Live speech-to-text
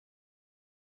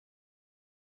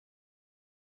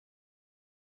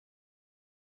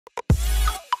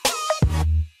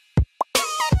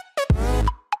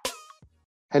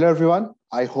Hello, everyone.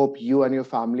 I hope you and your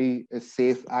family is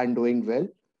safe and doing well.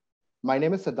 My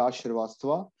name is Siddharth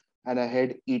Shrivastava, and I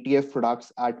head ETF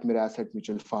products at Mire Asset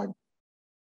Mutual Fund.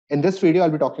 In this video,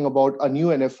 I'll be talking about a new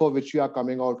NFO which we are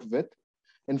coming out with.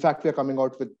 In fact, we are coming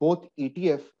out with both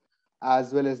ETF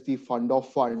as well as the fund of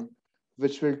fund,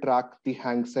 which will track the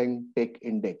Hang Seng Tech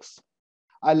Index.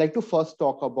 I'd like to first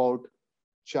talk about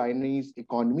Chinese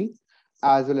economy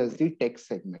as well as the tech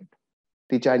segment.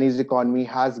 The Chinese economy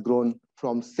has grown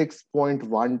from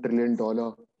 $6.1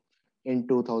 trillion in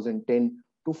 2010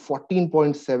 to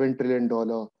 $14.7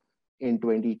 trillion in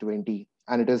 2020.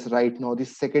 And it is right now the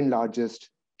second largest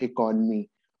economy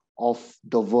of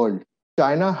the world.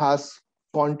 China has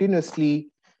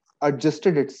continuously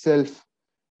adjusted itself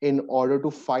in order to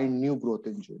find new growth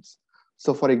engines.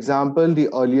 So, for example, the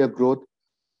earlier growth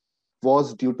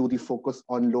was due to the focus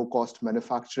on low-cost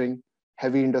manufacturing,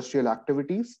 heavy industrial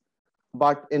activities.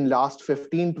 But in last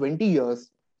 15, 20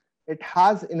 years, it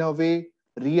has in a way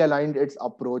realigned its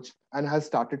approach and has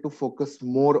started to focus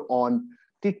more on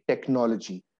the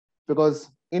technology. Because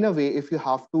in a way, if you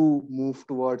have to move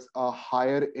towards a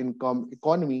higher income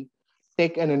economy,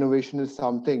 tech and innovation is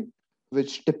something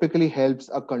which typically helps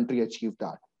a country achieve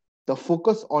that. The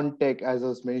focus on tech, as I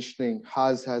was mentioning,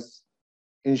 has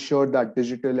ensured that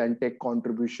digital and tech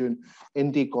contribution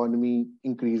in the economy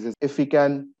increases. If we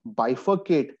can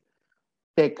bifurcate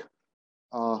tech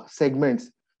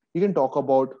segments, you can talk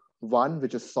about one,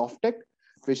 which is soft tech,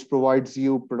 which provides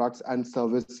you products and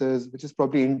services, which is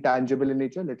probably intangible in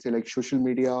nature, let's say like social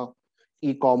media,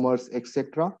 e-commerce,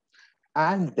 etc.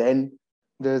 And then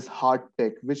there's hard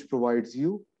tech, which provides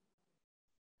you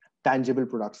tangible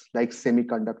products like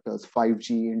semiconductors,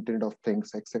 5G, Internet of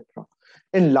Things, etc.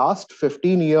 In last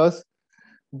 15 years,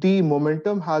 the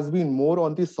momentum has been more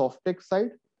on the soft tech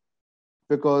side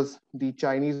because the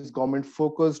Chinese government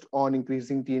focused on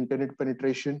increasing the internet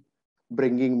penetration,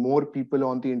 bringing more people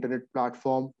on the internet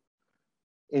platform,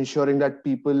 ensuring that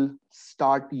people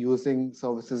start using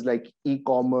services like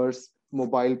e-commerce,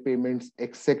 mobile payments,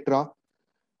 etc.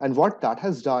 And what that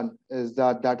has done is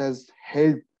that has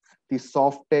helped the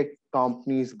soft tech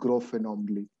companies grow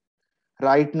phenomenally.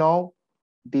 Right now,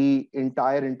 the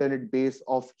entire internet base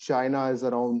of China is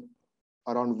around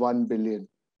 1 billion,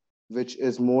 which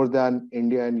is more than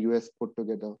India and US put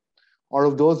together. Out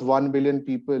of those 1 billion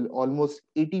people, almost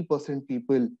 80%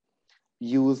 people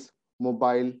use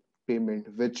mobile payment,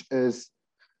 which is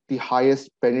the highest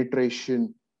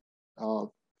penetration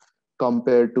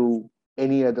compared to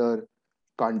any other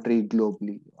country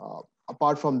globally.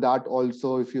 Apart from that,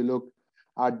 also, if you look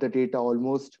at the data,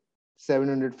 almost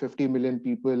 750 million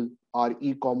people are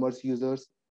e-commerce users.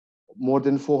 More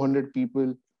than 400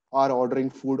 people are ordering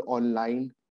food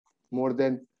online. More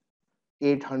than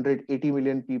 880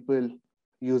 million people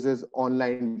uses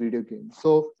online video games.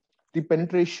 So the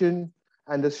penetration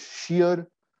and the sheer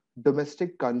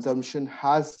domestic consumption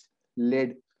has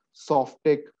led soft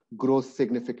tech growth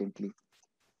significantly.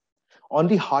 On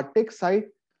the hard tech side,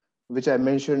 which I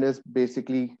mentioned is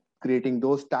basically creating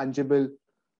those tangible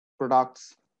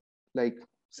products like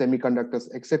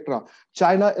semiconductors, etc.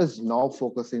 China is now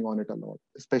focusing on it a lot,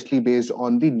 especially based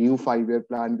on the new 5-year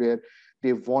plan where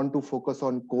they want to focus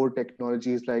on core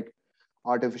technologies like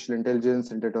artificial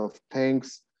intelligence, Internet of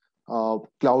Things,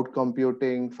 cloud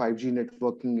computing, 5G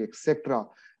networking, etc.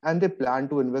 And they plan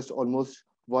to invest almost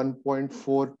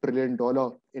 $1.4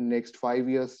 trillion in next 5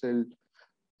 years till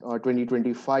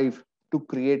 2025 to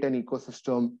create an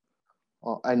ecosystem,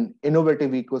 an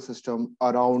innovative ecosystem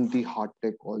around the hard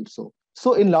tech also.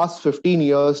 So in last 15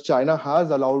 years, China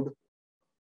has allowed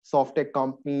soft tech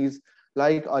companies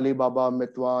like Alibaba,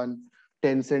 Meituan,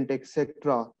 Tencent,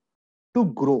 etc. to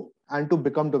grow and to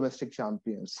become domestic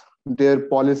champions. Their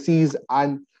policies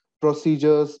and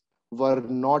procedures were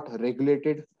not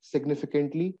regulated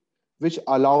significantly, which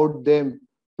allowed them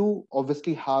to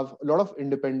obviously have a lot of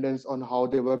independence on how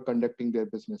they were conducting their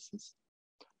businesses.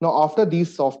 Now, after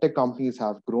these soft tech companies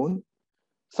have grown,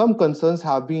 some concerns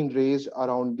have been raised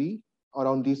around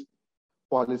these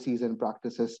policies and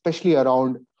practices, especially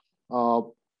around uh,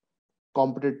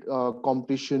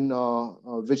 competition,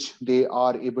 which they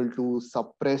are able to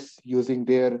suppress using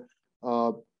their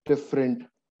different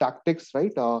tactics,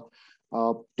 right?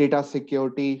 Data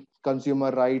security, consumer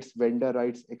rights, vendor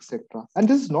rights, etc. And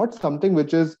this is not something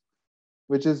which is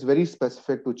very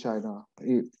specific to China.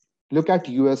 Look at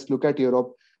US, look at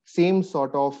Europe, same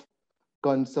sort of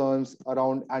concerns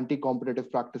around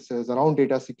anti-competitive practices, around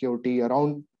data security,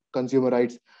 around consumer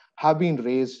rights have been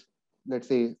raised, let's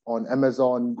say, on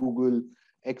Amazon, Google,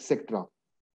 etc.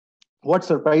 What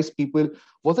surprised people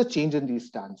was a change in these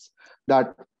stands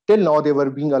that till now they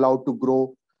were being allowed to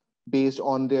grow based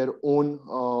on their own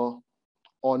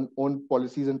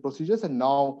policies and procedures. And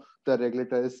now the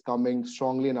regulator is coming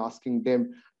strongly and asking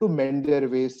them to mend their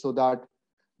ways so that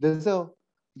there's a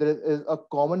there is a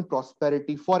common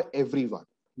prosperity for everyone,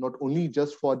 not only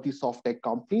just for the soft tech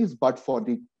companies, but for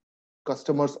the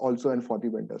customers also and for the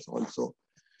vendors also.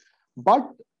 But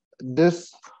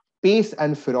this pace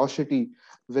and ferocity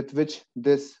with which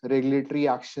this regulatory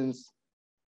actions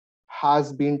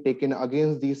has been taken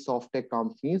against these soft tech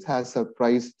companies has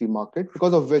surprised the market,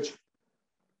 because of which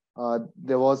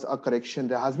there was a correction.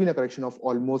 There has been a correction of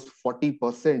almost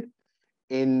 40%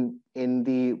 in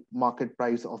the market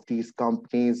price of these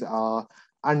companies,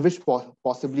 and which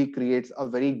possibly creates a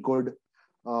very good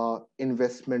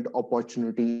investment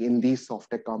opportunity in these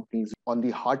soft tech companies. On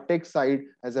the hard tech side,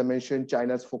 as I mentioned,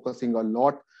 China is focusing a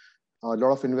lot. A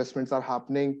lot of investments are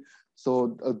happening,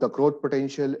 so the growth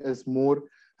potential is more.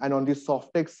 And on the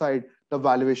soft tech side, the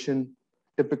valuation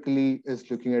typically is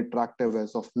looking attractive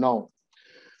as of now.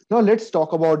 Now let's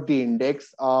talk about the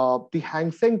index. The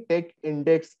Hang Seng Tech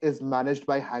Index is managed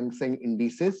by Hang Seng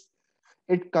Indices.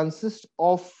 It consists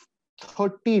of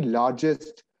 30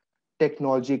 largest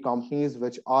technology companies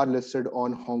which are listed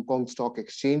on Hong Kong Stock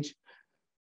Exchange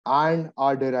and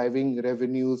are deriving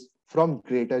revenues from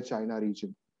Greater China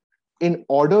region. In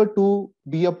order to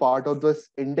be a part of this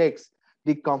index,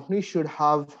 the company should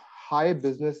have high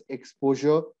business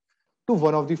exposure to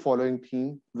one of the following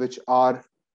themes, which are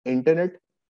internet,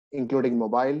 including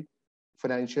mobile,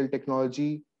 financial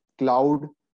technology, cloud,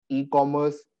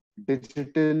 e-commerce,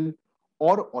 digital,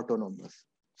 or autonomous.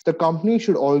 The company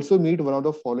should also meet one of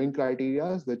the following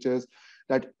criteria, which is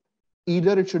that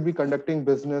either it should be conducting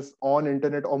business on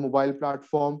internet or mobile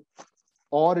platform,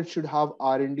 or it should have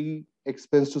R&D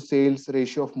expense to sales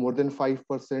ratio of more than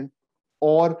 5%,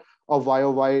 or a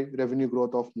YOY revenue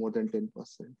growth of more than 10%.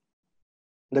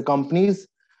 The companies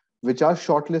which are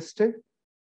shortlisted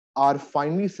are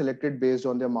finally selected based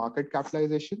on their market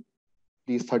capitalization,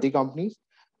 these 30 companies,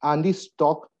 and the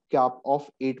stock cap of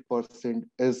 8%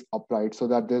 is applied so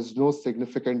that there's no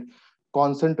significant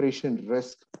concentration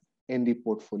risk in the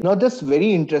portfolio. Now, this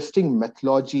very interesting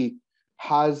methodology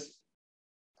has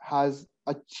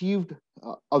achieved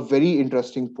a very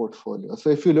interesting portfolio. So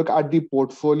if you look at the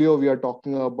portfolio, we are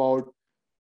talking about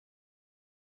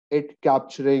it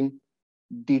capturing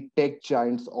the tech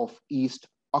giants of East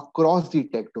across the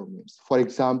tech domains. For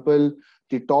example,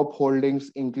 the top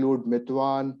holdings include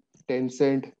Meituan,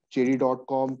 Tencent,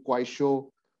 JD.com, Kuaishou,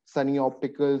 Sunny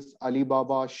Opticals,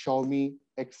 Alibaba, Xiaomi,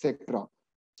 etc.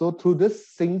 So through this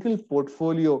single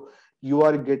portfolio, you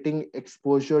are getting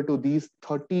exposure to these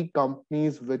 30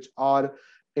 companies which are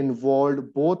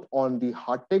involved both on the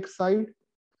hard tech side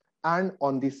and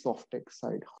on the soft tech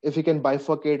side. If you can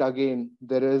bifurcate again,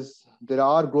 there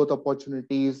are growth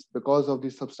opportunities because of the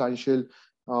substantial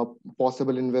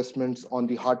possible investments on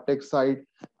the hard tech side,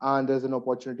 and there's an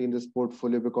opportunity in this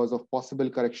portfolio because of possible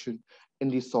correction in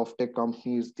the soft tech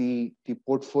companies. The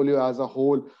portfolio as a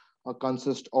whole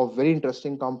consists of very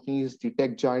interesting companies, the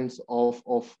tech giants of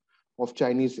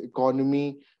Chinese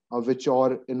economy, which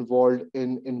are involved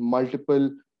in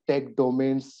multiple tech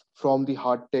domains from the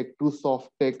hard tech to soft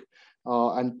tech,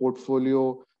 and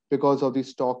portfolio, because of the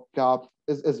stock cap,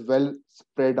 is well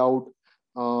spread out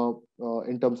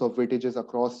in terms of weightages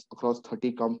across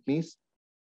 30 companies.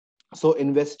 So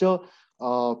investor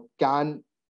can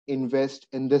invest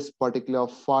in this particular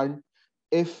fund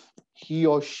if he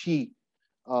or she,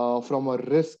 from a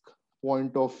risk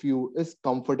point of view, is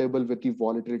comfortable with the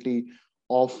volatility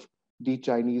of the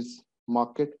Chinese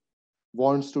market,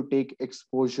 wants to take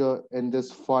exposure in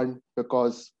this fund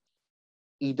because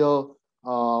either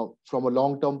from a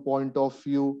long-term point of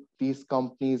view, these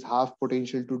companies have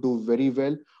potential to do very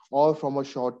well, or from a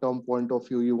short-term point of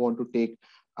view, you want to take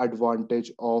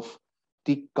advantage of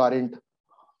the current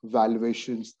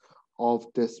valuations of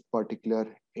this particular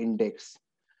index.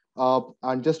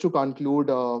 And just to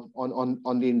conclude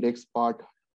on the index part,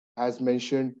 as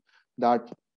mentioned,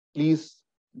 that please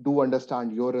do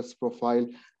understand your risk profile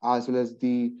as well as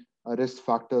the risk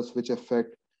factors which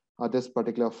affect this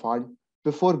particular fund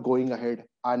before going ahead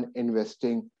and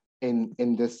investing in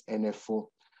this NFO.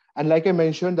 And like I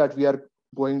mentioned, that we are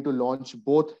going to launch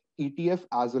both ETF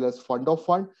as well as fund of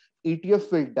fund.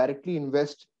 ETF will directly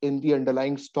invest in the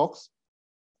underlying stocks,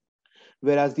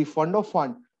 whereas the fund of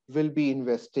fund will be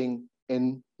investing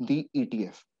in the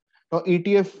ETF. Now,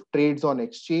 ETF trades on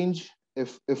exchange.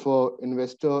 If an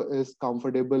investor is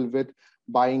comfortable with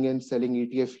buying and selling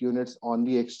ETF units on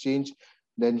the exchange,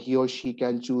 then he or she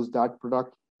can choose that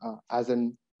product as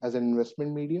an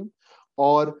investment medium.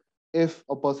 Or if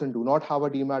a person do not have a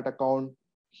demat account,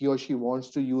 he or she wants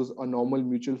to use a normal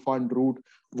mutual fund route,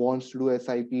 wants to do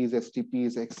SIPs,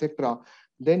 STPs, etc.,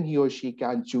 then he or she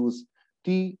can choose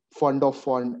the fund of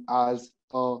fund as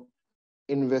a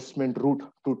investment route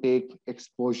to take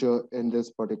exposure in this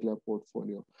particular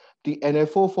portfolio. The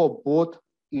NFO for both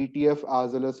ETF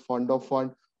as well as fund of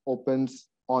fund opens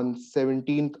on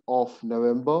 17th of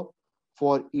November.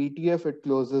 For ETF, it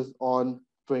closes on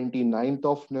 29th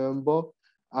of November.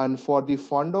 And for the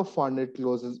fund of fund, it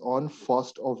closes on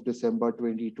 1st of December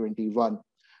 2021.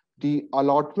 The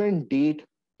allotment date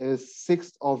is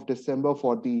 6th of December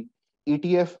for the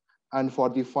ETF, and for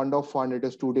the fund of fund, it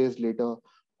is 2 days later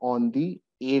on the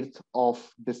 8th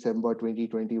of December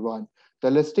 2021.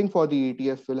 The listing for the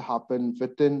ETF will happen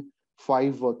within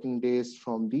 5 working days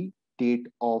from the date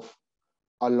of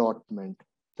allotment.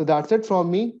 So that's it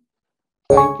from me.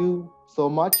 Thank you so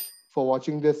much for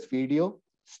watching this video.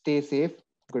 Stay safe.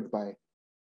 Goodbye.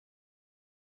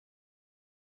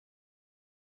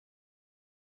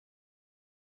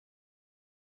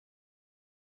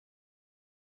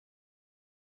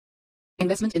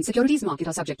 Investment in securities market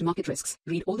are subject to market risks.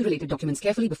 Read all the related documents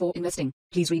carefully before investing.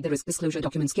 Please read the risk disclosure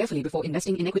documents carefully before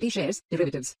investing in equity shares,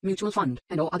 derivatives, mutual fund,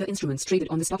 and or other instruments traded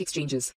on the stock exchanges.